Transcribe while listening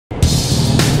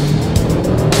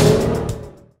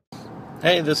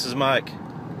Hey, this is Mike.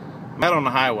 I'm out on the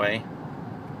highway,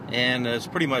 and it's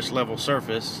pretty much level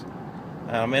surface.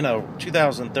 I'm in a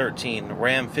 2013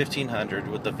 Ram 1500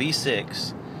 with the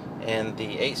V6 and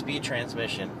the 8-speed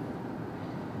transmission.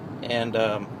 And,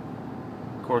 of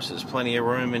course, there's plenty of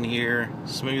room in here,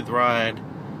 smooth ride,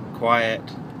 quiet.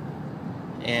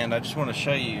 And I just want to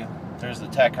show you, there's the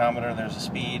tachometer, there's the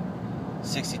speed,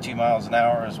 62 miles an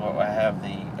hour is what I have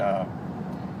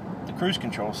the cruise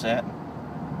control set.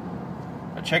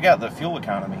 But check out the fuel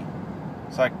economy.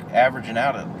 It's like averaging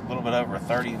out at a little bit over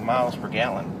 30 miles per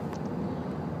gallon.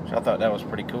 So I thought that was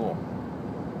pretty cool.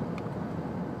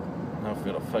 I don't know if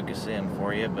it'll focus in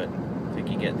for you, but I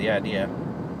think you get the idea.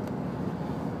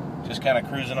 Just kind of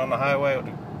cruising on the highway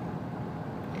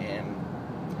and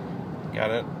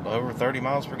got it over 30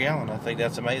 miles per gallon. I think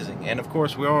that's amazing. And of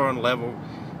course we are on level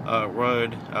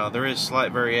road. There is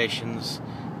slight variations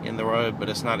in the road, but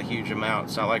it's not a huge amount.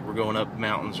 It's not like we're going up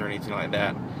mountains or anything like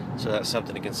that. So that's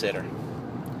something to consider.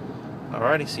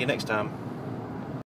 Alrighty, see you next time.